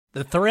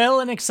The thrill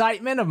and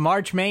excitement of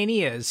March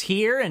Mania is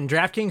here, and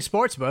DraftKings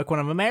Sportsbook, one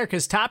of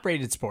America's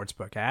top-rated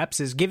sportsbook apps,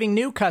 is giving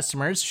new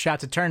customers a shot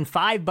to turn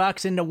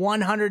 $5 into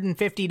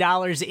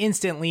 $150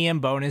 instantly in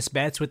bonus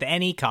bets with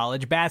any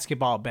college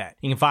basketball bet.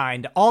 You can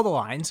find all the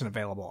lines and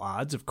available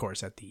odds, of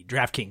course, at the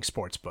DraftKings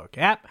Sportsbook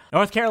app.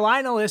 North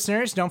Carolina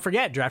listeners, don't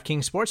forget,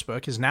 DraftKings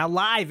Sportsbook is now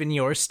live in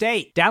your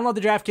state. Download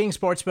the DraftKings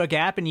Sportsbook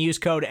app and use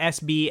code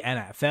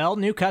SBNFL.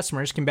 New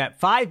customers can bet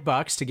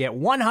 $5 to get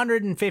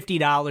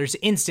 $150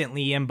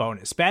 instantly in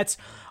bonus bets,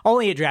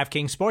 only at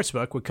DraftKings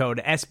Sportsbook with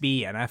code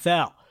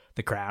SBNFL.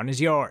 The crown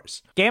is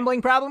yours.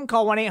 Gambling problem?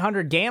 Call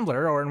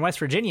 1-800-GAMBLER, or in West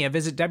Virginia,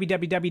 visit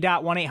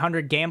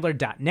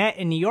www.1800gambler.net.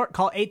 In New York,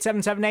 call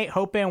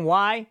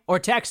 877-8-HOPE-NY or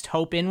text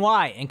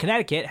HOPE-NY. In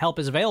Connecticut, help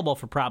is available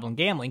for problem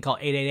gambling. Call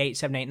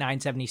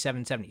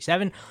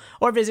 888-789-7777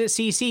 or visit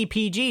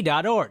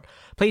ccpg.org.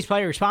 Please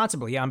play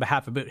responsibly on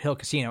behalf of Boot Hill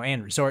Casino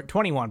and Resort.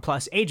 21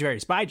 plus, age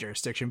varies by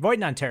jurisdiction. Void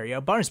in Ontario.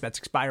 Bonus bets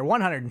expire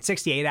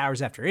 168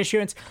 hours after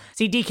issuance.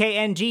 See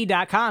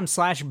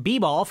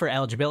dkng.com/bball for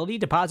eligibility,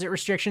 deposit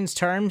restrictions,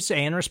 terms,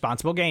 and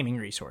responsible gaming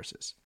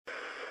resources.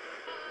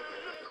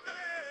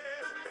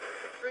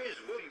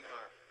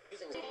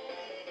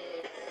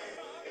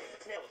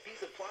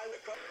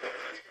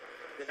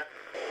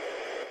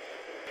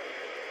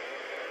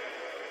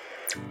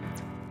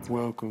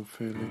 Welcome,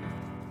 Philly,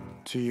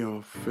 to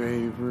your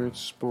favorite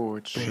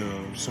sports show,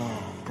 Babes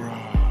on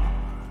Broad,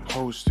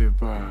 hosted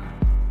by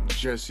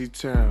Jesse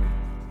Town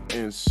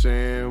and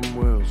Sam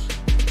Wilson.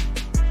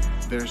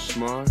 They're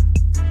smart,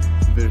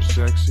 they're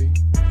sexy,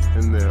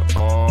 and they're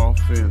all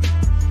Philly.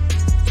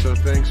 So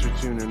thanks for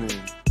tuning in,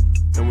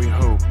 and we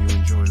hope you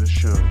enjoy the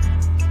show.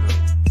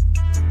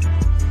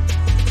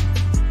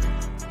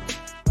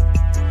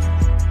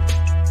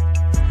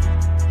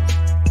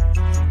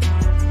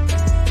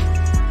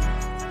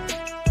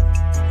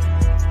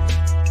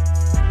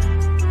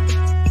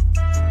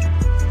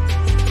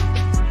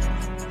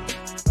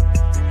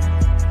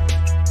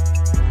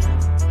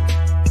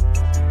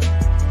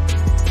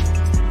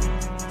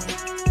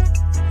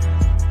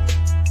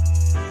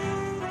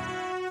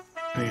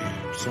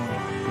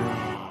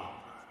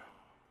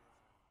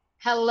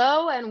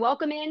 Hello and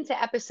welcome into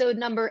episode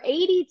number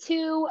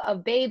 82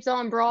 of Babes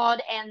on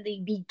Broad and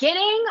the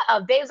beginning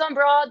of Babes on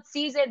Broad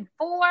season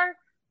 4.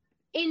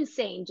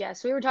 Insane,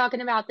 Jess. We were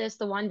talking about this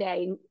the one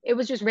day. It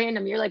was just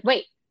random. You're like,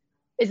 wait,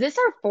 is this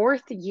our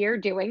 4th year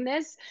doing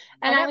this?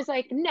 And I was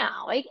like,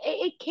 no,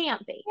 it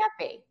can't be. It can't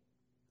be.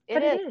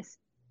 But it is.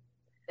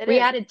 We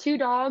added 2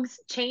 dogs,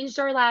 changed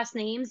our last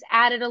names,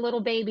 added a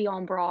little baby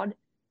on Broad.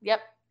 Yep.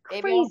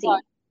 Crazy.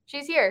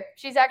 She's here.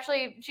 She's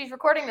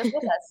recording this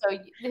with us. So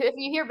if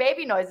you hear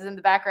baby noises in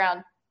the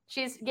background,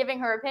 she's giving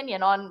her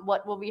opinion on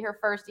what will be her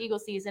first Eagle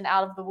season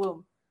out of the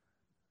womb.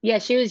 Yeah,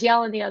 she was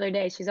yelling the other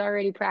day. She's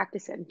already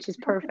practicing. She's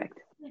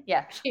perfect.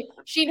 Yeah,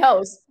 she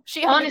knows.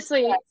 She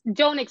honestly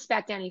don't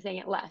expect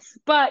anything less.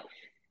 But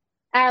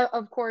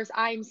of course,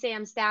 I'm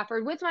Sam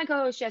Stafford with my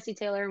co-host Jesse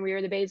Taylor, and we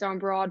are the Babes on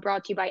Broad,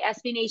 brought to you by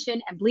SB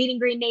Nation and Bleeding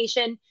Green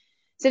Nation.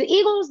 So the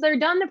Eagles, they're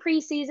done the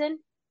preseason.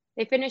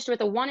 They finished with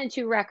a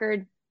 1-2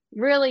 record.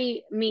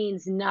 Really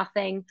means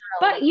nothing,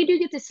 but you do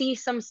get to see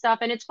some stuff,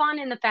 and it's fun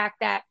in the fact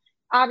that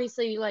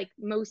obviously, like,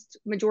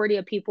 majority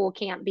of people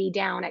can't be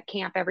down at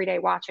camp every day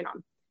watching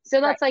them. So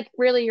that's like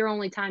really your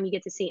only time you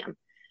get to see them.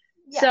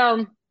 Yeah.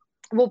 So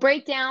we'll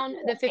break down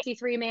the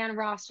 53-man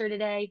roster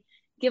today,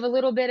 give a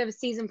little bit of a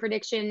season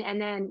prediction, and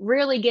then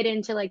really get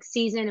into like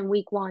season and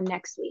week 1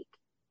 next week.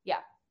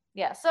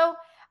 Yeah. So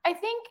I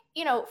think,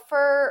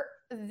 for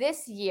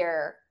this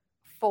year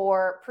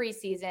for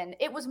preseason,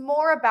 it was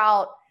more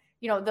about,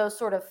 those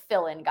sort of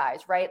fill-in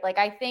guys, right? Like,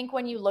 I think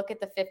when you look at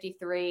the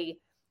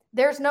 53,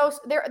 there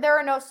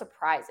are no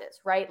surprises,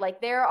 right?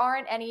 Like, there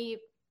aren't any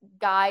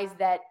guys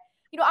that,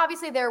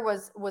 obviously there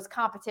was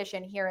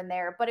competition here and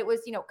there, but it was,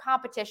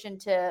 competition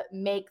to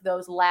make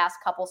those last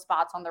couple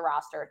spots on the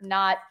roster,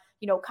 not,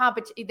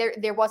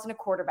 there wasn't a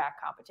quarterback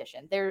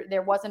competition.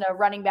 There wasn't a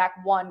running back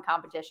 1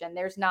 competition.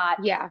 There's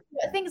not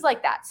things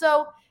like that.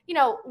 So,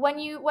 when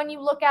you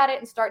look at it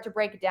and start to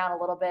break it down a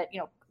little bit,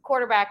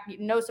 quarterback,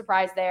 no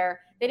surprise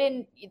there.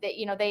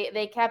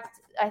 They kept,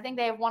 I think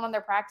they have one on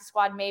their practice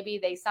squad. Maybe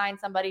they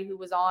signed somebody who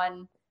was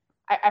on,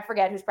 I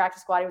forget whose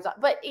practice squad he was on,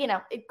 but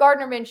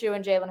Gardner Minshew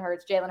and Jalen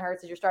Hurts. Jalen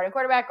Hurts is your starting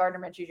quarterback. Gardner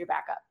Minshew is your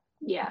backup.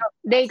 Yeah.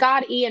 They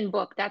got Ian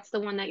Book. That's the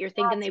one that you're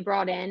thinking they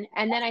brought in.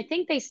 And then I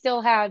think they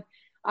still have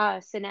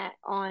Sinet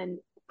on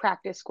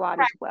practice squad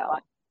as well.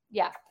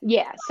 Yeah.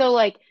 So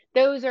like,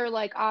 those are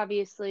like,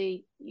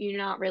 obviously you're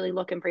not really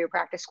looking for your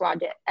practice squad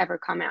to ever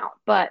come out,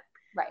 but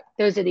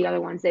those are the other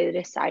ones they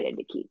decided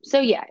to keep. So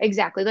yeah,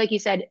 exactly. Like you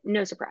said,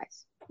 no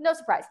surprise.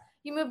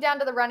 You move down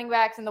to the running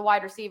backs and the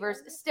wide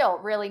receivers. Still,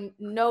 really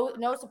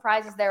no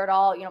surprises there at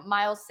all.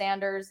 Miles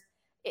Sanders.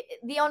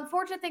 The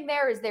unfortunate thing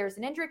there is there's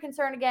an injury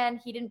concern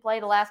again. He didn't play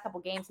the last couple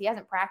games. He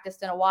hasn't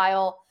practiced in a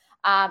while.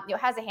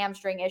 Has a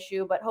hamstring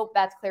issue, but hope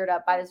that's cleared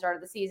up by the start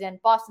of the season.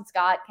 Boston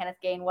Scott, Kenneth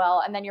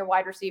Gainwell, and then your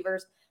wide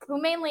receivers,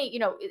 who mainly,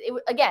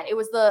 it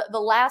was the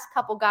last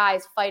couple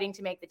guys fighting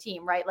to make the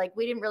team, right? Like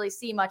we didn't really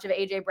see much of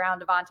A.J. Brown,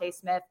 Devontae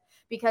Smith,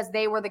 because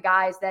they were the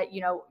guys that,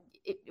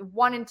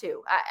 1 and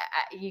 2.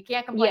 You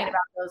can't complain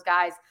about those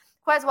guys.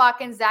 Quez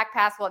Watkins, Zach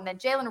Pascal, and then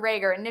Jalen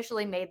Reagor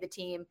initially made the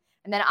team.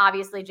 And then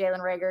obviously Jalen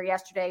Reagor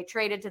yesterday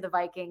traded to the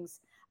Vikings.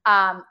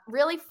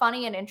 Really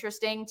funny and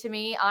interesting to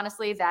me,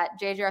 honestly, that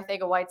J.J.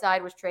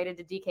 Arcega-Whiteside was traded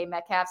to DK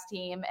Metcalf's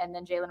team, and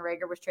then Jalen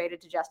Reagor was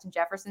traded to Justin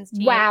Jefferson's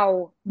team.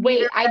 Wow.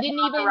 Wait, I didn't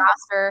even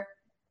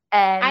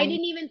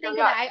think of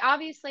that.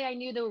 I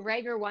knew the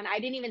Reagor one. I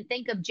didn't even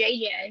think of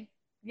J.J.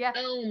 Yeah.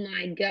 Oh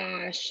my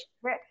gosh.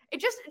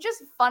 It's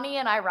just funny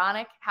and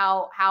ironic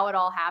how it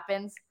all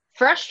happens.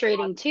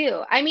 Frustrating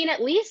too. I mean,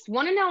 at least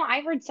want to know,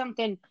 I heard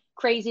something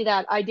crazy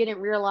that I didn't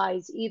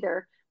realize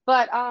either.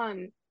 But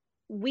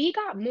we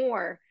got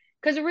more,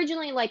 because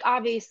originally, like,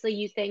 obviously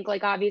you think,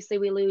 like, obviously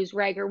we lose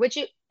Reagor, which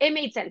it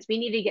made sense. We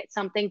needed to get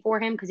something for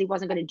him because he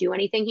wasn't going to do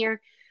anything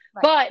here.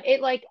 Right. But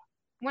it, like,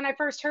 when I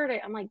first heard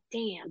it, I'm like,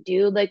 damn,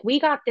 dude, like, we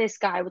got this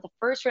guy with a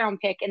first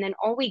round pick, and then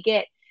all we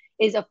get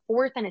is a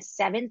 4th and a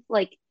 7th.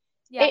 Like,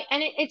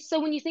 it's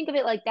so when you think of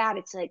it like that,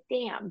 it's like,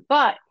 damn.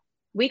 But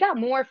we got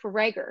more for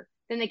Reagor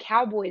than the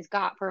Cowboys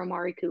got for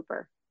Amari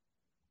Cooper.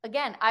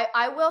 Again,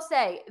 I will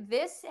say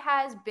this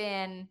has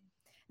been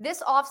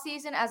this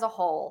offseason as a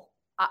whole.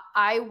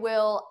 I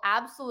will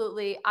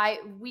absolutely,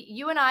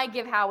 you and I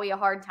give Howie a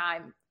hard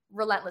time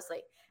relentlessly.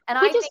 And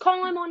we just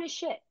call him on his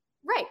shit.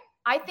 Right.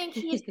 I think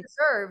he's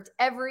deserved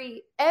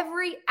every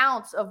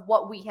ounce of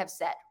what we have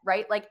said,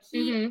 right? Like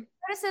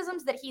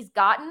criticisms that he's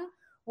gotten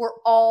were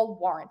all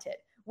warranted.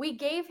 We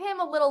gave him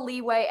a little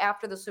leeway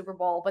after the Super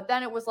Bowl, but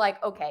then it was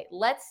like, okay,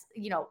 let's,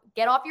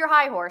 get off your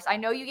high horse. I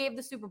know you gave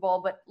the Super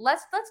Bowl, but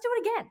let's do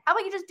it again. How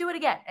about you just do it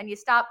again and you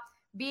stop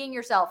being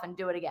yourself and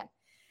do it again?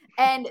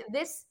 And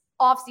this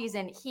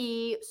offseason,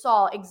 he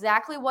saw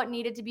exactly what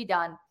needed to be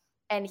done.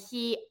 And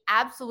he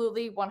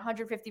absolutely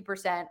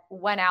 150%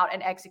 went out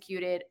and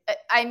executed.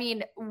 I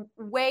mean,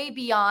 way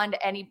beyond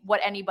what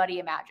anybody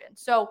imagined.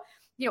 So,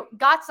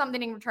 got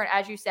something in return,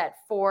 as you said,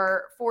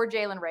 for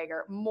Jalen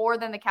Reagor, more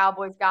than the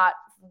Cowboys got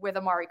with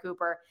Amari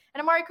Cooper.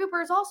 And Amari Cooper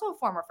is also a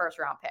former first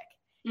round pick,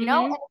 and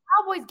the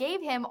Cowboys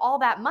gave him all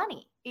that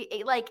money.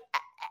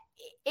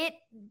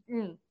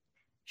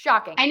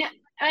 Shocking. I know.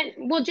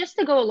 Well, just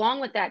to go along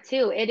with that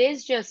too, it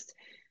is just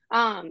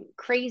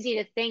crazy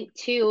to think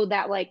too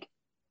that, like,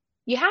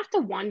 you have to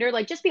wonder,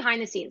 like, just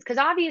behind the scenes, because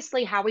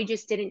obviously Howie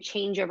just didn't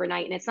change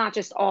overnight, and it's not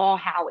just all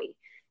Howie.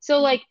 So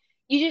like,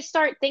 you just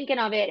start thinking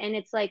of it, and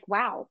it's like,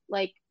 wow,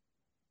 like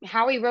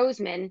Howie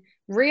Roseman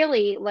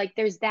really, like,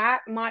 there's that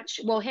much,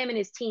 him and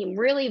his team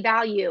really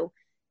value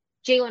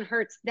Jalen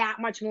Hurts that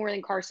much more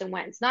than Carson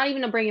Wentz. Not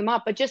even to bring him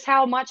up, but just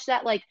how much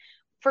that, like,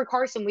 for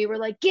Carson, we were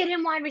like, get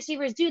him wide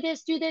receivers, do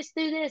this, do this,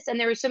 do this. And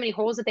there were so many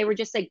holes that they were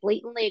just like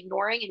blatantly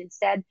ignoring. And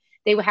instead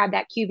they would have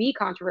that QB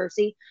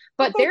controversy,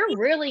 but they're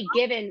really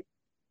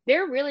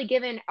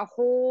given a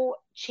whole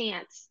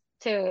chance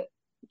to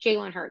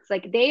Jalen Hurts.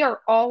 Like, they are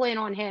all in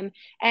on him.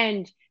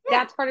 And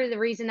that's part of the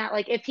reason that,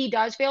 like, if he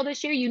does fail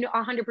this year,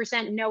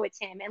 100% know it's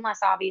him, unless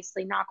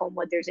obviously, knock on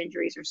wood, there's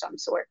injuries or some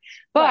sort.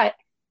 But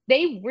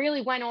they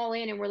really went all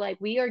in and were like,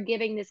 we are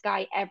giving this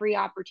guy every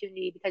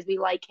opportunity because we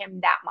like him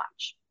that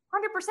much.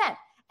 100%.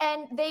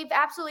 And they've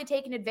absolutely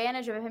taken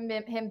advantage of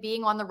him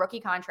being on the rookie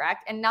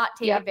contract, and not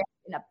taking advantage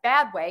in a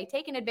bad way,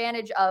 taking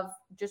advantage of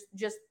just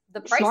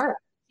the price,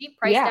 cheap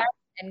price tag,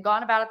 and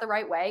gone about it the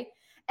right way.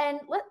 And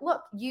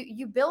look,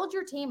 you build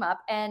your team up.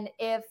 And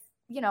if,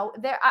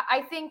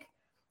 I think,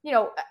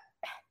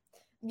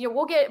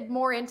 we'll get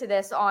more into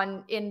this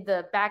in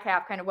the back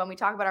half, kind of when we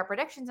talk about our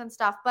predictions and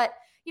stuff. But,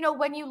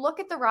 when you look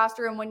at the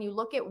roster and when you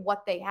look at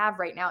what they have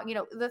right now,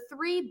 the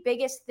 3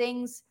 biggest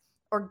things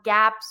or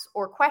gaps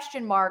or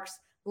question marks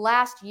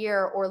last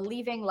year or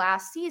leaving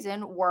last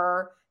season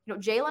were,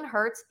 Jalen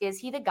Hurts, is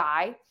he the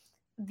guy?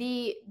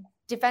 The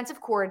defensive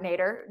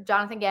coordinator,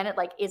 Jonathan Gannon,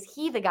 like, is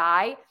he the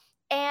guy?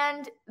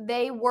 And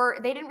they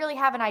didn't really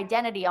have an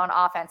identity on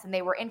offense, and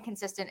they were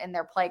inconsistent in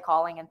their play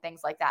calling and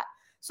things like that.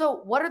 So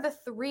what are the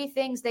 3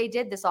 things they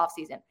did this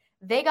offseason?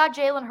 They got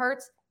Jalen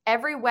Hurts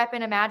every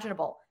weapon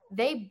imaginable.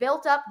 They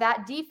built up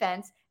that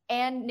defense,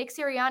 and Nick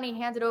Sirianni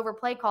handed over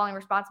play calling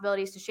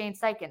responsibilities to Shane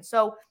Steichen.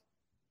 So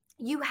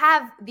you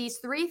have these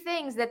 3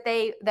 things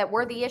that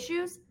were the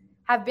issues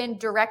have been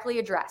directly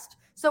addressed.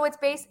 So it's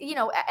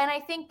and I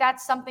think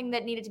that's something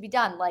that needed to be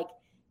done. Like,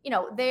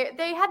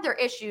 they had their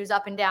issues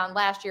up and down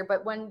last year,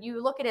 but when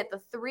you look at it, the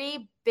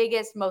 3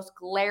 biggest, most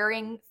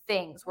glaring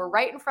things were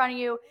right in front of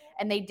you,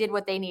 and they did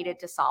what they needed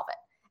to solve it.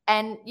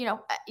 And,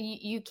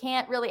 you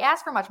can't really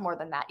ask for much more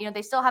than that.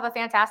 They still have a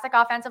fantastic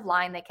offensive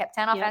line. They kept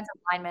 10 offensive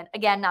linemen.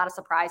 Again, not a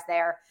surprise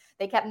there.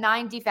 They kept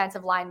 9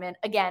 defensive linemen.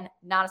 Again,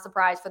 not a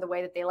surprise for the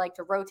way that they like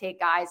to rotate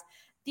guys.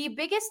 The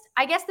biggest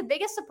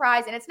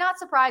surprise, and it's not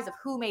surprise of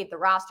who made the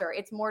roster,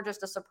 it's more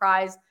just a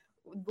surprise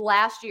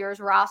last year's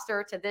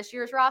roster to this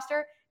year's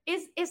roster,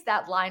 is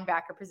that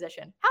linebacker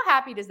position. How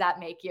happy does that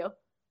make you?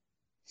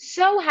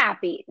 So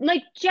happy.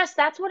 Like, just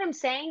that's what I'm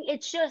saying.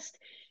 It's just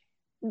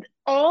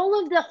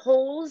all of the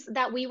holes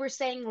that we were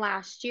saying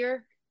last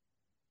year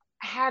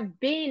have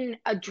been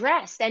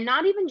addressed, and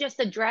not even just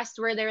addressed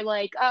where they're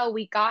like, oh,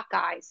 we got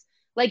guys.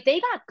 Like, they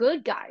got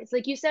good guys.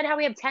 Like you said, how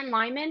we have 10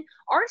 linemen.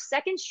 Our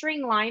second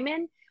string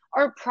linemen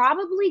are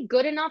probably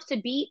good enough to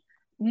beat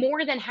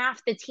more than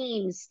half the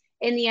teams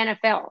in the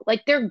NFL.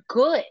 Like, they're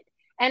good.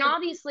 And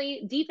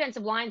obviously,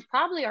 defensive line's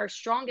probably our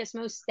strongest,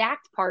 most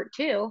stacked part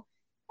too.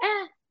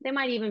 They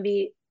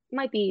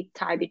might be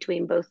tied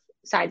between both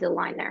sides of the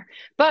line there.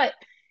 But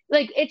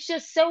like, it's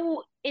just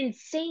so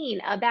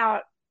insane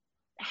about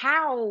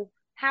how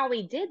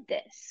he did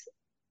this.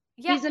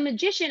 Yeah. He's a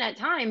magician at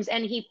times,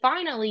 and he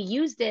finally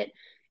used it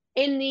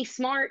in the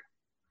smart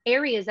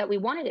areas that we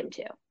wanted him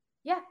to.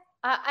 Yeah.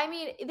 I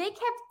mean, they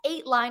kept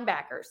 8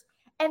 linebackers,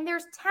 and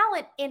there's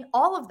talent in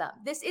all of them.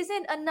 This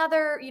isn't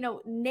another,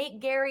 Nate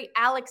Gary,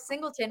 Alex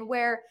Singleton,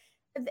 where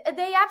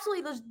they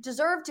absolutely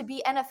deserve to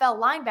be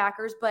NFL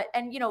linebackers.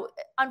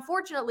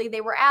 Unfortunately,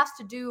 they were asked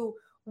to do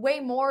way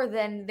more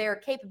than their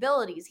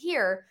capabilities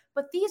here.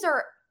 But these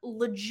are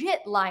legit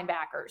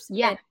linebackers.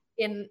 Yeah.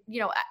 And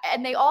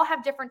they all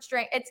have different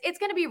strengths. It's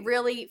going to be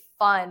really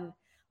fun,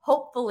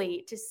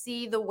 hopefully, to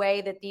see the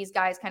way that these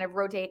guys kind of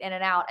rotate in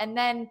and out. And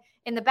then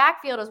in the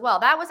backfield as well,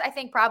 that was, I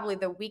think, probably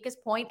the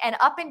weakest point. And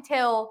up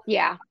until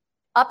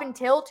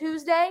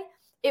Tuesday,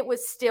 it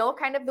was still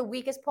kind of the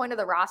weakest point of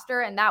the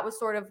roster. And that was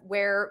sort of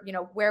where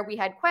we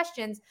had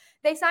questions.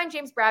 They signed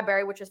James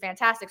Bradbury, which was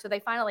fantastic. So they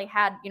finally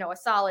had, a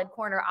solid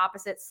corner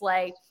opposite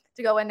Slay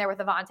to go in there with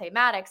Avonte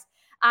Maddox.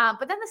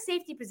 But then the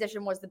safety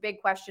position was the big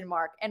question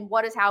mark. And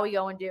what is Howie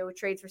going to do?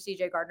 Trades for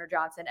CJ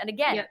Gardner-Johnson. And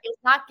again,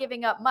 It's not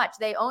giving up much.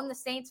 They own the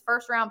Saints'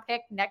 first-round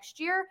pick next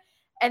year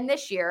and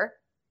this year,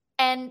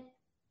 and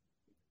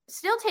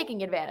still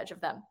taking advantage of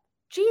them.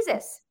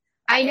 Jesus.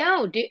 I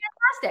know, dude.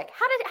 Fantastic.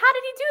 How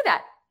did he do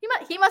that?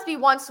 He must be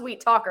one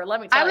sweet talker, let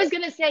me tell you. I was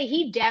going to say,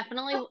 he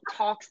definitely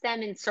talks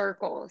them in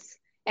circles.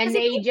 And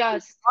they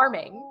just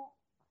charming.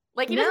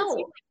 Like, he doesn't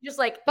seem just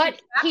like,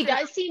 but he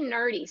does seem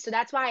nerdy. So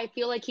that's why I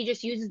feel like he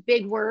just uses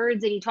big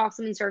words and he talks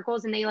them in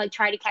circles, and they like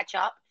try to catch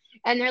up.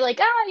 And they're like,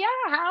 oh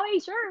yeah,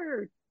 Howie,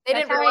 sure. They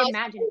didn't realize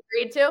they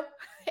agreed to.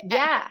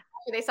 Yeah.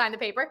 After they signed the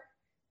paper.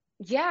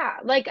 Yeah.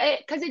 Like,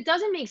 because it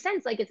doesn't make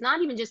sense. Like, it's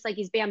not even just like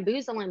he's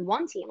bamboozling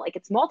one team. Like,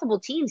 it's multiple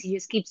teams. He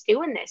just keeps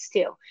doing this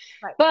too.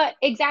 Right. But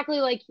exactly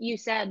like you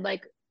said,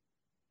 like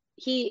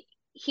he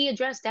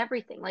addressed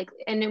everything. Like,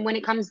 and then when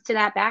it comes to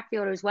that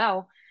backfield as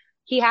well,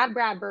 he had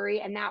Bradbury,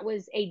 and that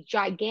was a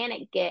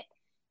gigantic get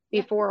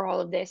before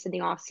all of this in the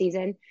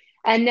offseason.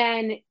 And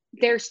then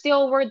there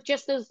still were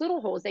just those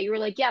little holes that you were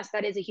like, yes,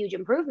 that is a huge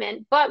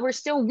improvement, but we're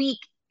still weak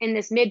in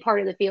this mid part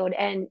of the field.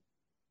 And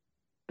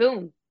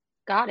boom,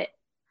 got it.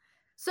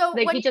 So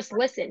like, he just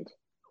listened.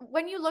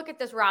 When you look at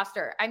this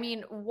roster, I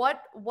mean,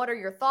 what are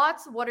your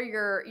thoughts? What are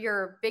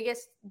your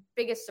biggest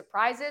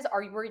surprises?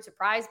 Were you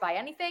surprised by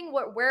anything?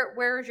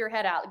 Where is your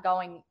head out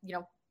going,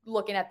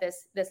 looking at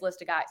this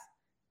list of guys?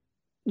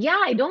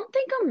 Yeah, I don't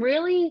think I'm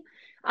really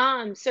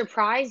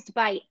surprised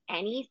by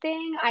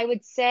anything. I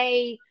would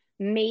say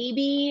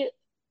maybe,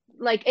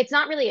 like, it's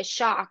not really a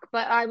shock,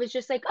 but I was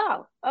just like,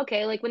 oh,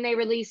 okay, like when they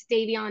released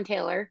Davion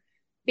Taylor,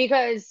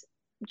 because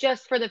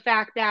just for the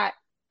fact that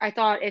I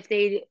thought if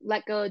they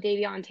let go of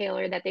Davion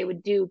Taylor that they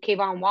would do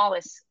Kayvon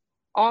Wallace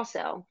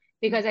also,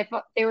 because I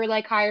thought they were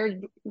like higher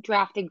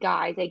drafted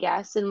guys, I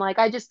guess. And like,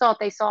 I just thought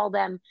they saw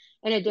them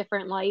in a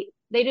different light.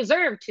 They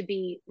deserve to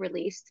be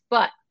released,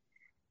 but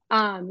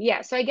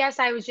yeah, so I guess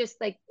I was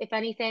just like, if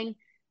anything,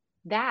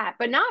 that,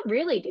 but not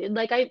really, dude.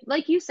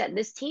 Like you said,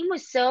 this team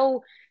was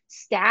so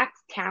stacked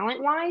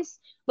talent wise.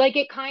 Like,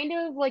 it kind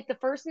of like the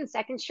first and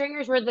second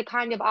stringers were the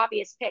kind of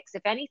obvious picks.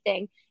 If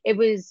anything, it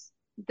was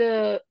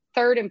the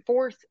third and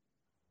fourth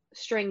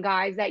string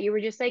guys that you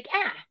were just like,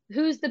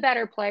 who's the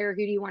better player? Who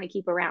do you want to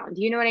keep around?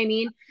 You know what I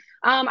mean?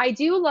 I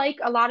do like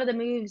a lot of the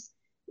moves,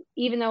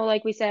 even though,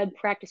 like we said,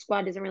 practice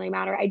squad doesn't really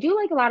matter. I do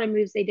like a lot of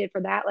moves they did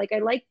for that. Like, I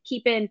like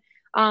keeping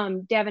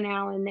Devin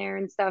Allen there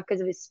and stuff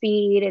because of his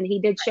speed, and he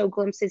did show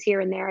glimpses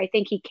here and there. I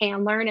think he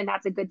can learn, and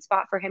that's a good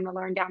spot for him to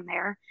learn down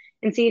there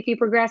and see if he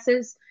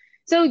progresses.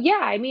 So yeah,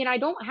 I mean, I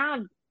don't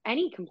have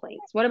any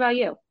complaints. What about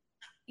you?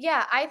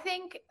 Yeah, I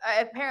think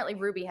apparently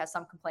Ruby has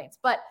some complaints,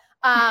 but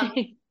I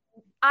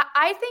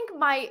think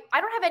I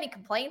don't have any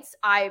complaints.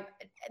 I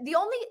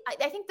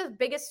think the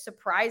biggest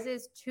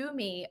surprises to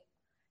me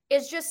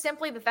is just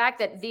simply the fact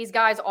that these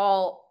guys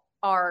all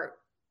are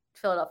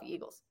Philadelphia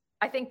Eagles.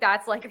 I think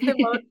that's like the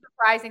most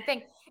surprising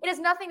thing. It has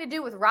nothing to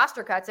do with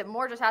roster cuts. It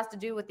more just has to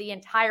do with the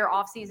entire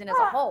offseason as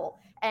a whole.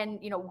 And,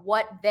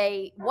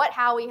 what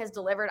Howie has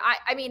delivered.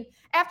 I mean,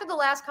 after the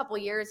last couple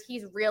of years,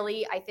 he's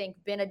really, I think,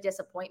 been a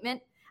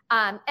disappointment.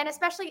 And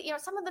especially,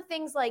 some of the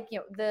things like,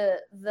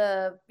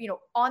 the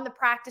on the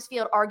practice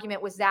field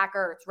argument with Zach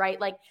Ertz,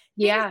 right? Like,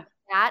 yeah,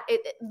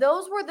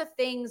 those were the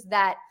things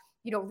that,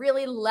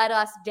 really led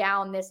us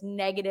down this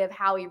negative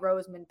Howie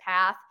Roseman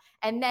path.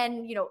 And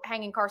then,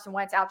 hanging Carson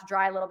Wentz out to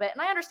dry a little bit.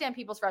 And I understand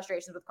people's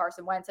frustrations with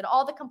Carson Wentz and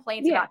all the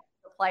complaints about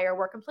the player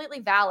were completely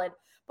valid.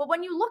 But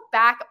when you look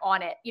back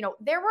on it,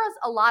 there was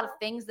a lot of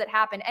things that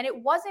happened, and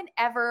it wasn't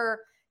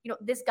ever,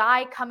 this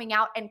guy coming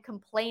out and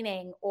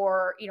complaining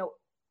or,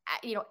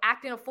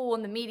 acting a fool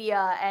in the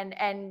media and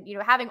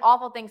having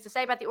awful things to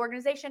say about the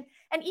organization.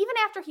 And even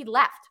after he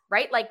left,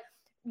 right? Like,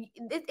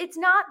 it's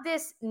not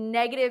this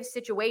negative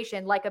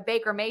situation like a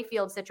Baker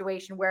Mayfield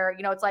situation where,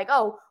 it's like,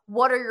 oh,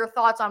 what are your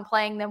thoughts on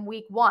playing them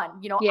week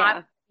 1?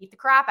 I'm beat the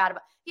crap out of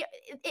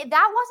it.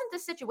 That wasn't the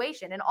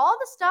situation. And all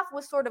the stuff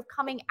was sort of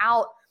coming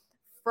out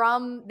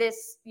from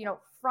this,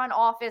 front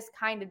office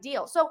kind of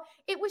deal. So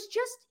it was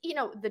just,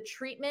 the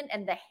treatment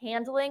and the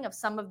handling of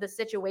some of the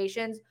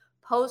situations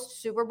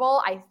post Super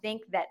Bowl, I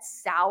think that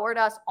soured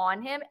us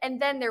on him.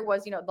 And then there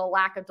was, the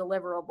lack of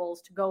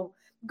deliverables to go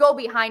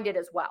behind it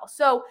as well.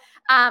 So,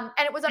 and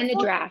it was, and the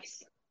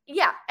drafts.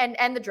 Yeah.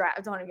 And the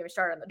draft. Don't even get me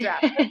started on the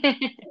draft.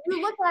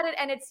 You look at it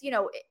and it's,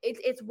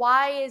 it's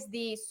why is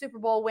the Super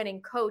Bowl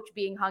winning coach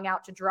being hung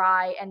out to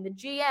dry, and the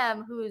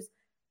GM who's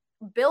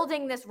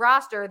building this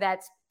roster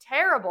that's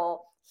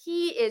terrible,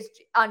 he is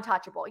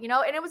untouchable, and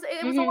it was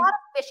a lot of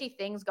fishy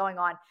things going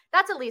on.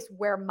 That's at least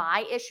where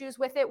my issues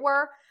with it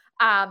were.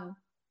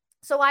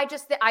 So I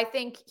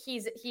think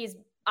he's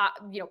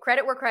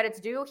credit where credit's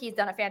due. He's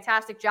done a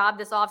fantastic job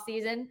this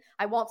offseason.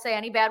 I won't say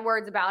any bad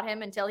words about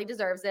him until he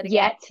deserves it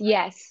again.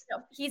 Yes.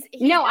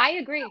 No, I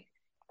agree.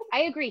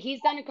 He's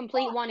done a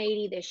complete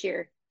 180 this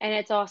year, and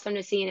it's awesome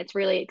to see, and it's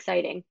really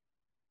exciting.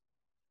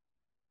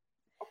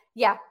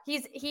 Yeah,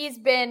 he's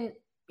been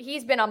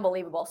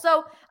unbelievable.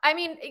 So, I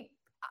mean,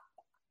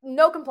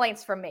 no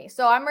complaints from me.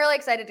 So I'm really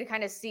excited to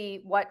kind of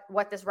see what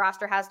this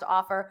roster has to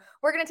offer.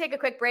 We're going to take a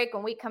quick break.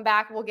 When we come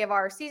back, we'll give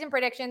our season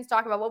predictions,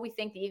 talk about what we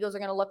think the Eagles are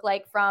going to look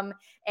like from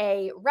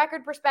a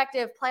record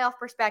perspective, playoff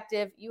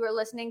perspective. You are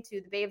listening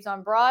to the Babes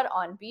on Broad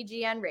on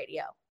BGN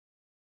Radio.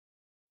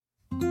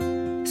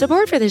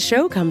 Support for this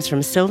show comes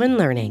from Sylvan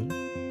Learning.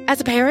 As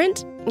a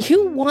parent,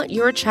 you want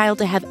your child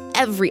to have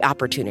every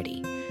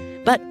opportunity,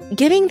 but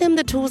giving them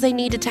the tools they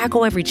need to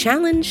tackle every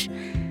challenge,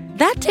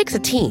 that takes a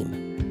team.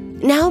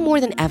 Now more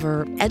than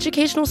ever,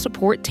 educational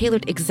support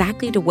tailored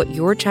exactly to what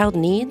your child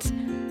needs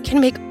can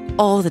make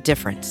all the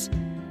difference.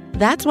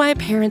 That's why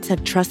parents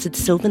have trusted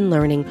Sylvan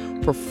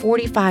Learning for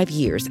 45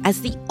 years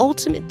as the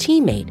ultimate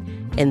teammate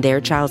in their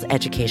child's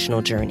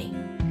educational journey,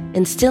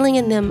 instilling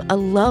in them a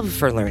love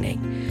for learning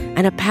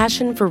and a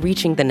passion for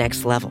reaching the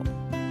next level.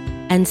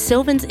 And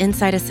Sylvan's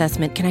Insight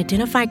Assessment can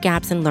identify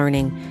gaps in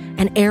learning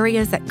and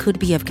areas that could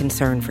be of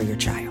concern for your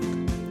child.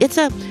 It's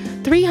a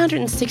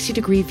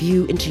 360-degree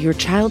view into your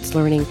child's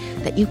learning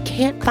that you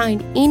can't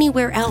find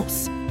anywhere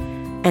else,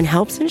 and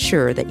helps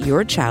ensure that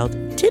your child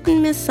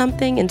didn't miss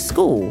something in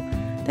school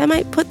that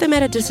might put them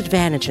at a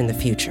disadvantage in the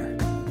future.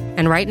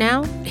 And right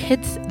now,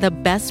 it's the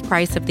best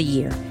price of the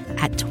year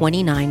at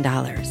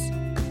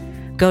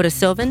 $29. Go to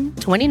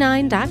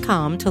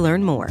sylvan29.com to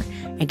learn more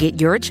and get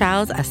your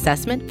child's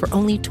assessment for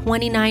only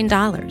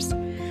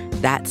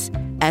 $29. That's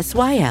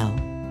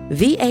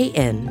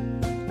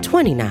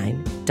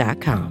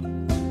SYLVAN29.com.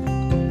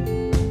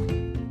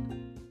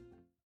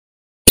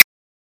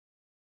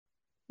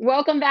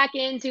 Welcome back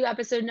into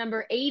episode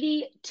number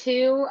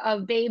 82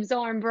 of Babes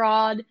on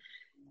Broad.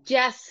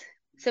 Jess,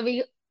 so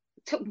we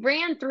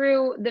ran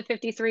through the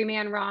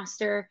 53-man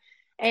roster,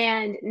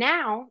 and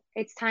now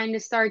it's time to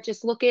start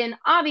just looking.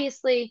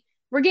 Obviously,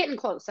 we're getting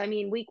close. I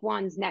mean, week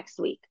 1's next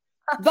week.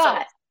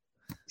 But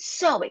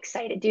so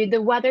excited, dude.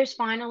 The weather's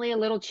finally a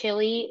little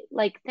chilly.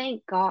 Like,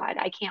 thank God.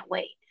 I can't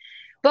wait.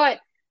 But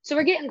so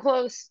we're getting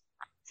close.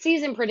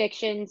 Season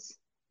predictions.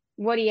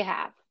 What do you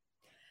have?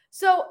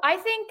 So I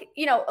think,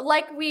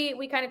 like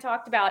we kind of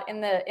talked about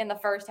in the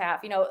first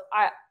half,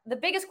 the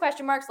biggest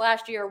question marks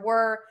last year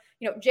were,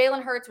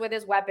 Jalen Hurts with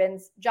his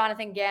weapons,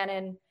 Jonathan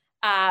Gannon,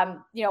 and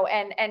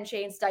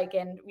Shane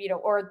Steichen,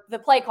 or the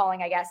play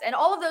calling, I guess. And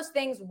all of those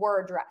things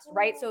were addressed,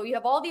 right? So you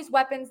have all these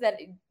weapons that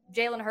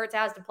Jalen Hurts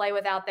has to play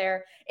with out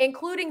there,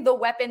 including the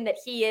weapon that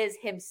he is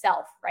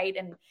himself, right?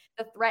 And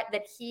the threat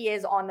that he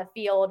is on the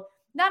field.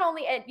 Not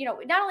only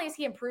is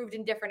he improved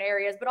in different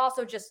areas, but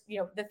also just,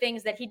 the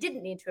things that he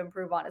didn't need to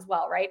improve on as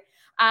well, right?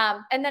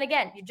 And then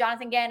again,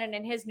 Jonathan Gannon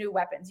and his new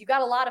weapons. You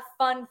got a lot of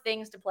fun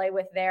things to play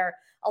with there,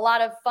 a lot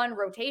of fun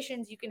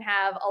rotations. You can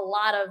have a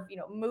lot of,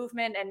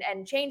 movement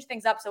and change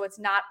things up so it's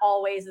not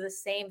always the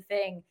same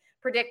thing,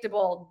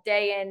 predictable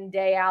day in,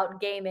 day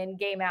out, game in,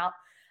 game out.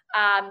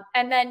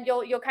 And then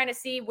you'll kind of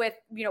see with,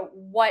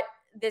 what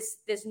this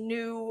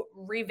new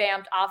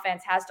revamped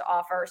offense has to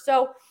offer.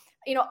 So,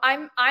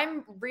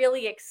 I'm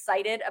really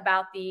excited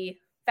about the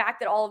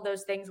fact that all of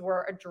those things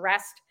were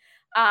addressed.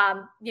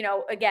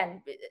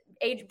 Again,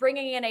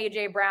 bringing in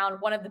AJ Brown,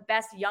 one of the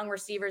best young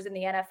receivers in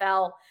the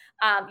NFL.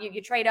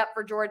 You trade up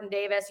for Jordan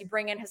Davis, you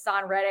bring in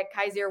Hassan Reddick,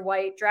 Kaiser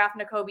White, draft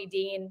Nakobe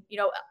Dean,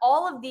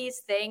 all of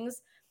these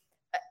things.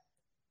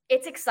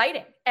 It's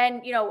exciting.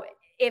 And,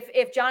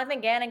 if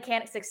Jonathan Gannon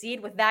can't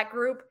succeed with that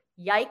group,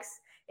 yikes.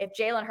 If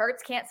Jalen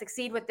Hurts can't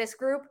succeed with this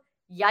group,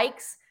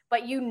 yikes.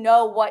 But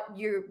what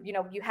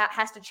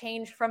has to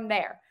change from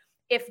there.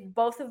 If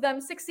both of them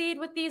succeed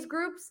with these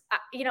groups,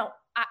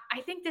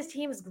 I think this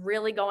team is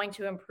really going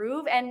to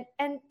improve, and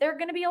they're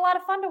going to be a lot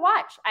of fun to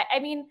watch. I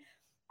mean,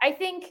 I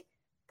think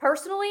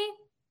personally,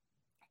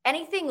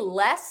 anything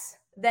less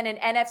than an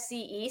NFC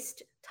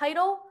East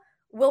title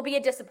will be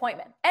a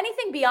disappointment.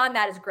 Anything beyond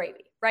that is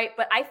gravy, right?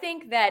 But I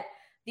think that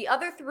the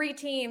other three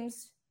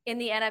teams in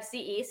the NFC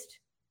East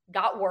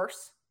got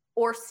worse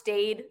or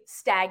stayed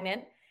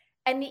stagnant,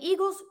 and the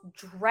Eagles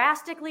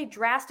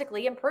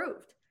drastically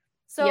improved.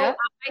 So yep.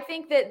 I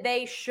think that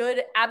they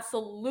should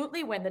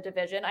absolutely win the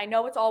division. I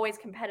know it's always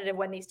competitive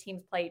when these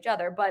teams play each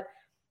other, but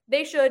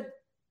they should,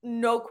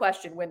 no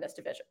question, win this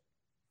division.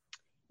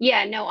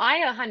 Yeah, no, I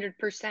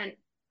 100%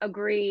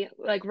 agree,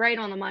 like right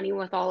on the money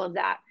with all of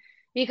that,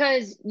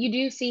 because you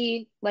do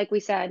see, like we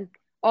said,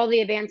 all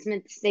the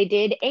advancements they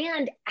did,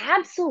 and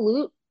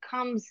absolute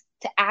comes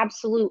to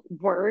absolute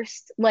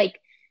worst. Like,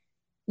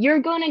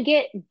 you're going to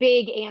get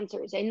big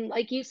answers. And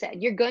like you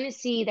said, you're going to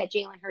see that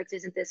Jalen Hurts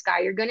isn't this guy.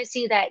 You're going to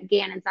see that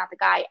Gannon's not the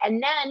guy.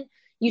 And then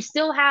you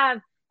still have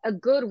a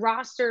good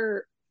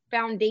roster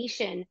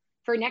foundation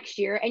for next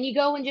year. And you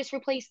go and just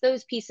replace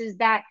those pieces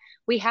that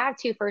we have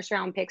 2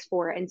 first-round picks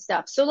for and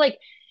stuff. So, like,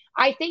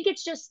 I think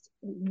it's just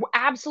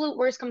absolute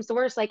worst comes to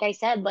worst. Like I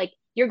said, like,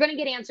 you're going to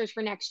get answers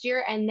for next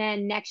year. And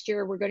then next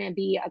year, we're going to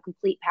be a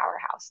complete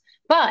powerhouse.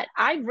 But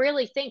I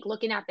really think,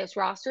 looking at this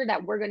roster,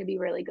 that we're going to be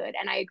really good.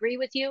 And I agree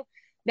with you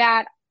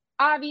that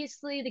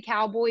obviously the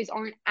Cowboys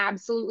aren't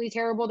absolutely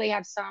terrible. They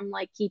have some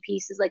like key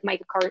pieces, like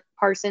Micah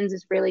Parsons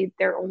is really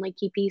their only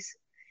key piece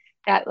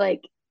that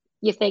like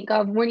you think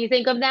of when you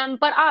think of them.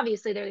 But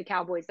obviously they're the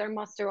Cowboys. They're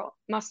muster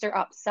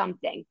up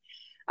something.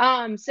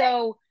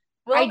 So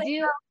well,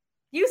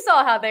 you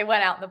saw how they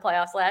went out in the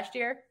playoffs last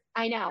year.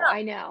 I know.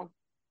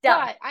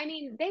 Yeah. But I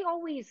mean,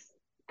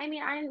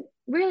 I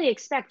really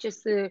expect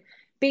just the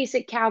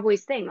basic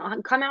Cowboys thing.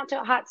 Come out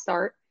to a hot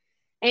start.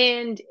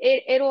 And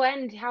it'll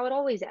end how it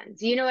always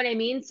ends. You know what I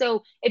mean?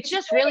 So it's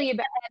just really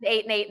about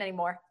 8-8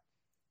 anymore.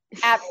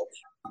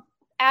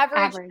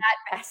 Average at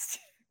best.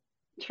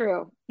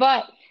 True.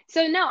 But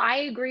so no,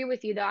 I agree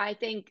with you though. I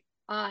think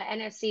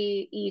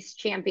NFC East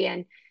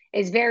champion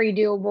is very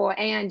doable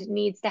and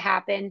needs to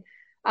happen.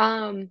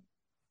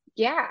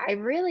 Yeah, I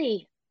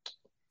really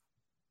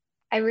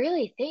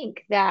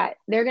think that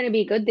they're going to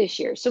be good this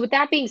year. So with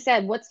that being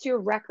said, what's your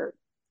record?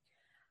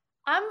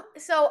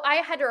 So I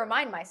had to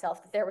remind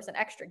myself that there was an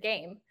extra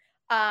game.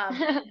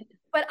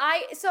 But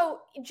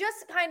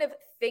just kind of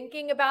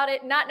thinking about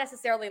it, not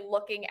necessarily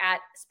looking at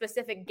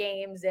specific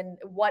games and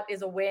what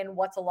is a win,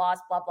 what's a loss,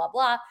 blah, blah,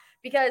 blah.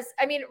 Because,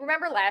 I mean,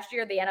 remember last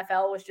year, the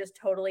NFL was just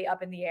totally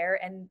up in the air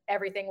and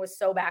everything was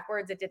so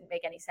backwards, it didn't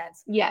make any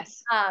sense.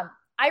 Yes.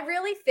 I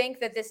really think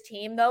that this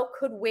team, though,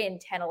 could win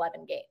 10,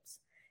 11 games.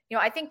 You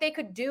know, I think they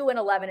could do an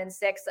 11-6,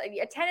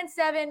 a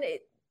 10-7.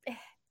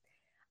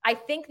 I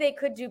think they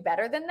could do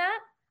better than that.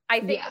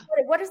 I think. Yeah.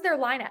 What is their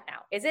line at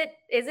now?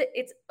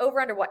 It's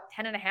over under what,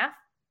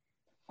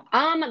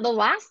 10.5? The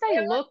last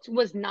I looked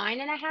was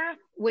 9.5,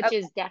 which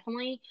is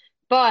definitely,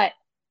 but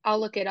I'll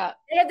look it up.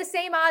 They have the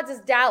same odds as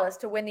Dallas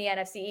to win the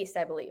NFC East,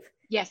 I believe.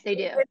 Yes, they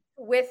do.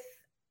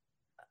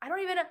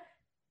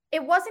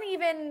 It wasn't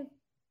even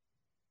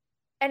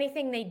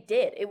anything they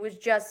did. It was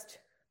just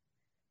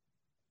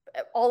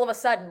all of a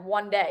sudden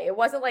one day. It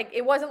wasn't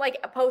like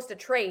a post a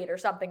trade or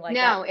something like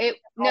that.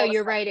 No,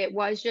 you're right. It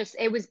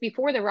was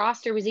before the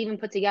roster was even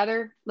put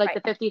together, like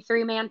right. The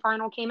 53-man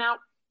final came out.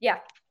 Yeah.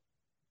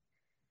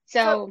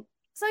 So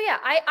yeah,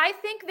 I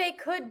think they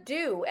could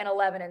do an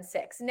 11-6.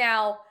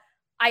 Now,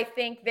 I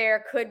think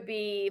there could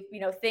be,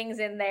 things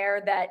in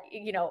there that,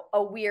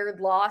 a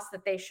weird loss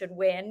that they should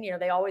win.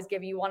 They always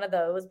give you one of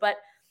those, but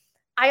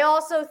I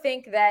also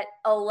think that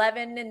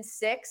 11-6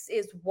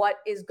 is what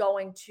is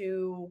going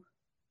to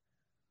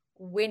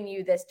win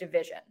you this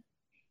division.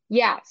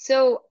 Yeah,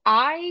 so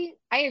I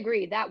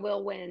agree that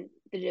will win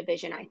the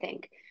division, I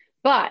think.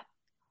 But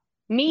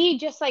me,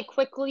 just like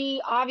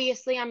quickly,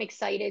 obviously I'm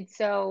excited,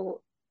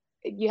 so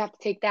you have to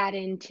take that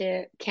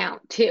into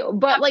account too.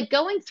 But like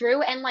going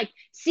through and like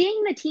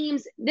seeing the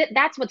teams,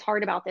 that's what's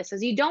hard about this,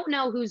 is you don't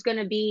know who's going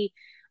to be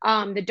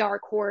the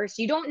dark horse.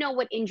 You don't know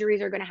what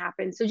injuries are going to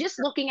happen. So just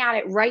looking at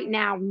it right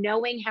now,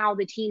 knowing how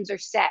the teams are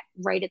set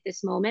right at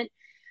this moment,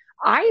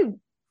 I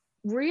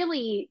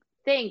really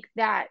think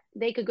that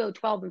they could go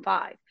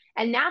 12-5.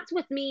 And that's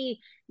with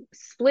me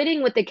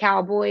splitting with the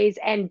Cowboys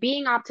and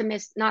being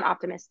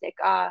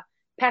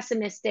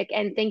pessimistic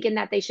and thinking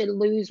that they should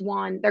lose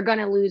one. They're going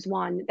to lose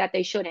one that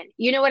they shouldn't.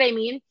 You know what I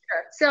mean?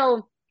 Sure.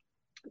 So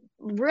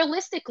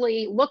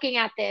realistically, looking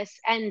at this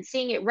and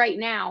seeing it right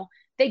now,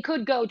 they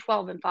could go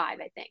 12-5,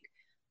 I think.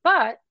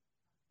 But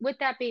with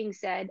that being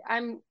said,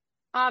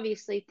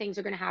 obviously things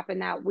are going to happen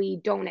that we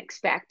don't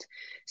expect.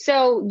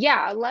 So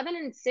yeah,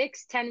 11-6,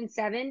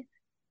 10-7.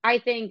 I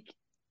think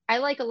I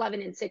like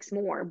 11-6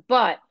 more,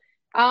 but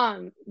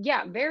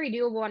yeah, very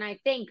doable. And I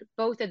think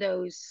both of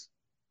those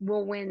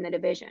will win the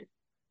division.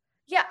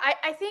 Yeah,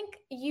 I think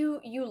you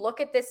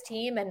look at this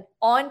team and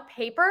on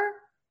paper,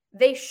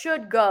 they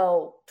should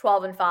go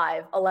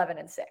 12-5,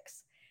 11-6.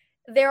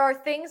 There are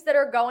things that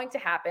are going to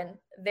happen.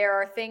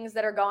 There are things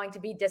that are going to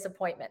be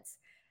disappointments.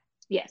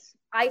 Yes.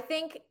 I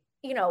think,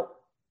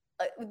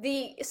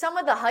 some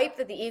of the hype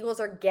that the Eagles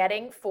are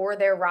getting for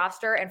their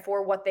roster and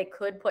for what they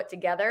could put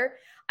together,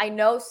 I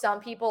know some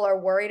people are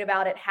worried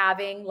about it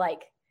having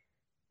like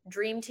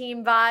dream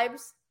team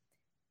vibes.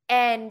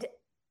 And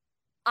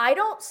I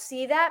don't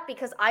see that,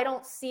 because I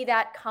don't see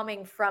that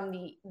coming from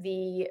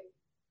the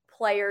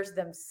players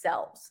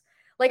themselves.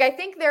 Like, I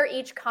think they're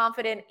each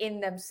confident in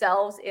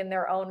themselves in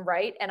their own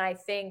right. And I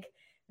think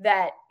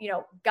that,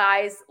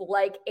 guys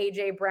like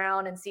AJ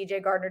Brown and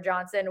CJ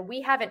Gardner-Johnson,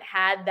 we haven't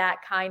had that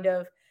kind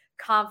of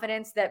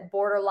confidence that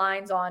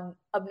borderlines on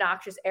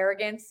obnoxious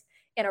arrogance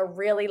in a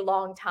really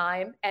long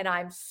time. And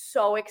I'm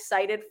so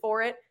excited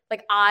for it.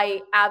 Like,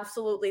 I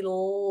absolutely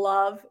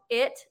love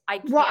it.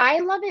 I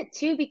love it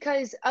too,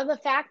 because of the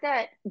fact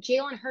that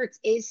Jalen Hurts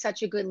is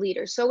such a good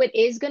leader. So it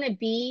is going to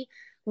be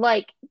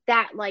like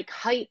that, like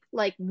hype,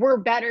 like we're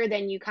better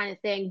than you kind of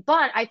thing.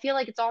 But I feel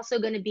like it's also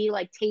going to be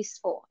like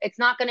tasteful. It's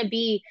not going to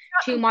be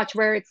too much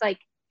where it's like,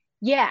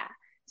 yeah.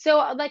 So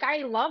like, I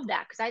love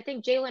that, because I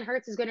think Jalen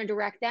Hurts is going to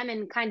direct them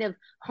and kind of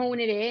hone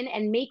it in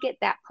and make it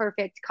that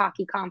perfect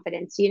cocky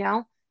confidence,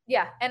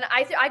 Yeah. And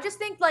I just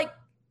think like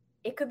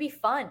it could be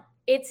fun.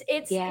 It's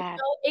yeah.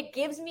 It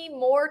gives me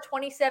more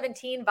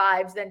 2017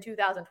 vibes than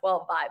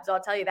 2012 vibes. I'll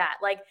tell you that.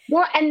 Like,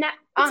 well, and that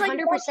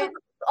 100%. Like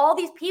all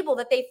these people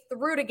that they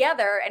threw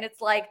together, and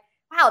it's like,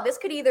 wow, this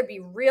could either be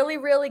really,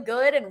 really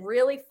good and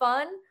really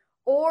fun,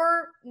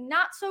 or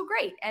not so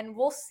great. And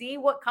we'll see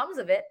what comes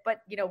of it.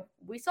 But,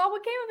 we saw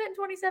what came of it in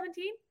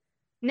 2017.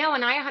 No,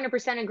 and I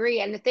 100%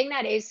 agree. And the thing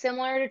that is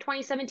similar to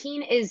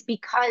 2017 is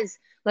because,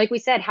 like we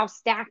said, how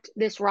stacked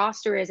this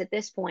roster is at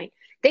this point.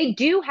 They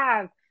do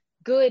have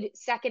good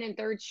second and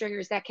third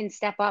stringers that can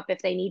step up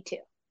if they need to.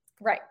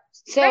 Right.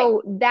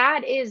 So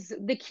that is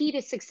the key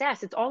to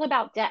success. It's all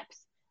about depth.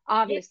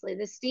 Obviously,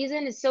 this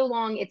season is so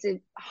long. It's a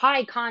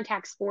high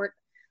contact sport.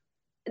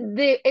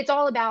 It's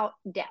all about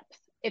depth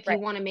if you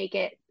want to make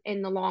it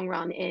in the long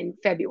run in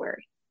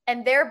February.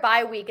 And their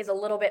bye week is a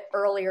little bit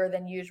earlier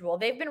than usual.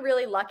 They've been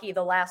really lucky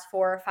the last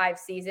 4 or 5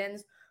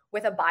 seasons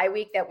with a bye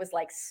week that was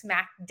like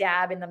smack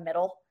dab in the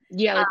middle.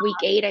 Yeah, like week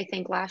 8, I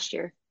think, last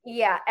year.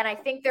 Yeah, and I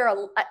think they're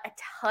a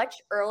touch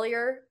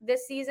earlier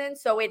this season.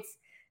 So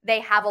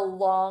they have a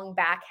long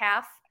back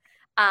half.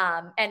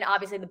 And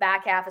obviously the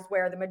back half is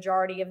where the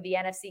majority of the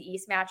NFC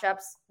East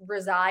matchups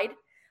reside.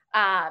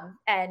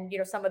 And,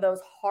 some of those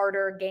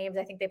harder games,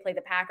 I think they play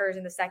the Packers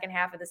in the second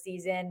half of the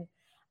season.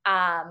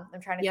 I'm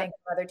trying to think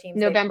of other teams.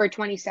 November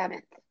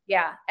 27th.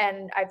 Yeah.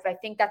 And I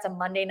think that's a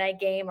Monday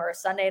night game or a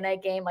Sunday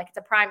night game. Like, it's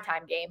a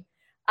primetime game.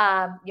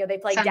 They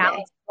play Sunday.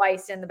 Dallas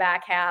twice in the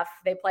back half.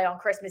 They play on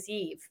Christmas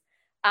Eve.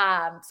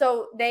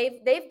 So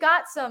they've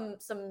got some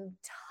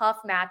tough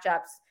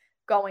matchups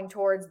going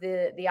towards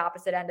the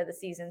opposite end of the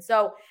season.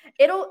 So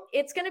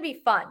it's going to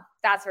be fun.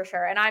 That's for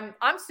sure. And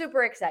I'm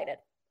super excited.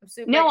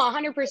 No,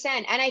 100%.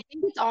 And I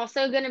think it's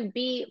also going to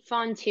be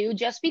fun too,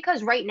 just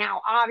because right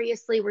now,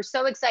 obviously, we're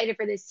so excited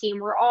for this team.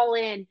 We're all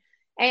in,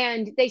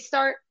 and they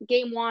start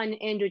game 1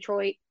 in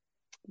Detroit,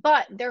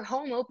 but their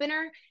home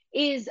opener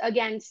is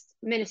against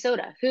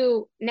Minnesota,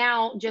 who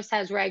now just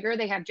has Rager.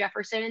 They have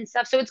Jefferson and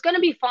stuff. So it's going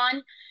to be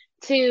fun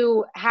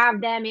to have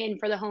them in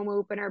for the home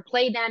opener,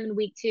 play them in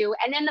week 2.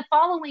 And then the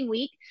following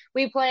week,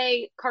 we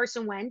play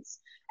Carson Wentz.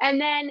 And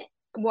then,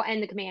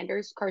 and the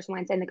Commanders, Carson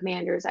Wentz and the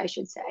Commanders, I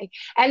should say.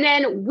 And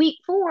then week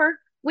 4,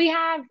 we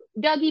have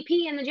Dougie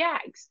P and the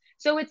Jags.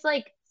 So it's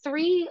like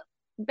 3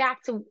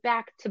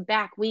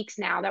 back-to-back weeks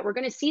now that we're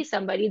going to see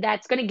somebody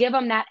that's going to give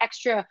them that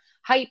extra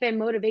hype and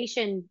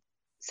motivation.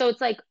 So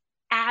it's like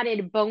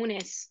added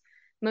bonus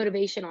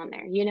motivation on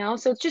there,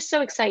 So it's just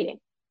so exciting.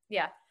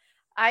 Yeah.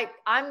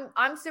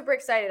 I'm super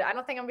excited. I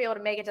don't think I'm gonna be able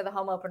to make it to the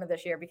home opener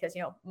this year because,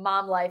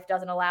 mom life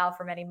doesn't allow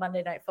for many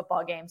Monday night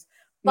football games.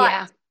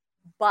 But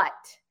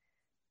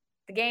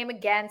the game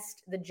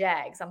against the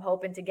Jags, I'm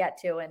hoping to get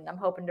to, and I'm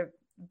hoping to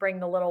bring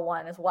the little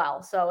one as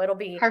well. So it'll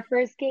be her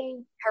first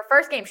game.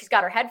 She's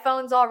got her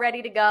headphones all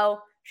ready to go.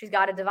 She's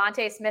got a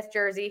Devontae Smith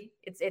jersey.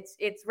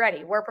 It's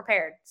ready. We're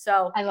prepared.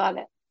 So I love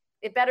it.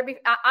 It better be.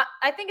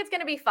 I think it's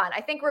going to be fun.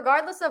 I think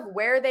regardless of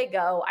where they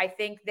go, I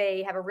think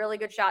they have a really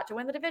good shot to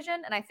win the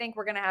division, and I think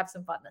we're going to have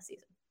some fun this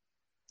season.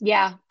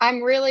 Yeah,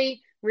 I'm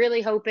really,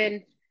 really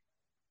hoping,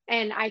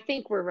 and I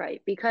think we're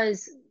right,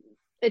 because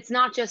it's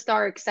not just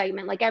our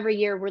excitement. Like every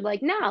year we're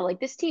like, no, like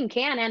this team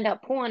can end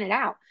up pulling it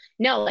out.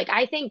 No, like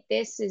I think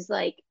this is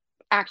like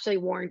actually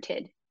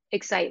warranted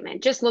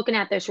excitement. Just looking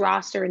at this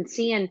roster and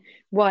seeing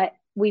what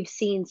we've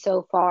seen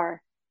so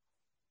far.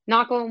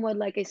 Knock on wood,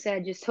 like I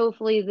said, just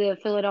hopefully the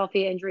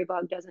Philadelphia injury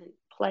bug doesn't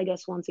plague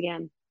us once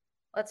again.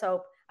 Let's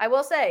hope. I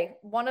will say,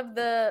 one of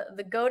the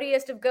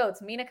goatiest of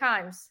goats, Mina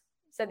Kimes,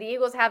 said the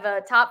Eagles have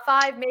a top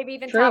 5, maybe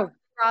even top 5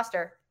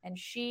 roster, and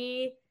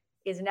she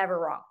is never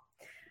wrong.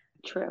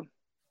 True.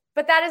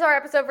 But that is our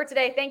episode for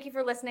today. Thank you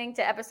for listening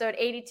to episode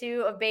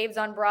 82 of Babes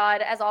on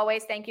Broad. As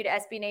always, thank you to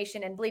SB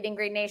Nation and Bleeding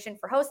Green Nation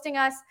for hosting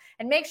us.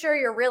 And make sure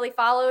you're really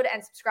followed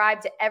and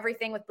subscribed to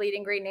everything with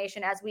Bleeding Green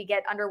Nation as we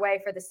get underway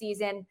for the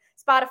season.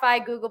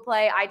 Spotify, Google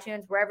Play,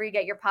 iTunes, wherever you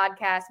get your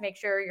podcasts. Make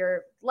sure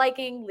you're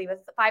liking, leave us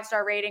a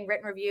 5-star rating,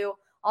 written review,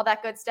 all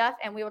that good stuff.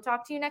 And we will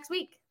talk to you next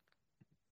week.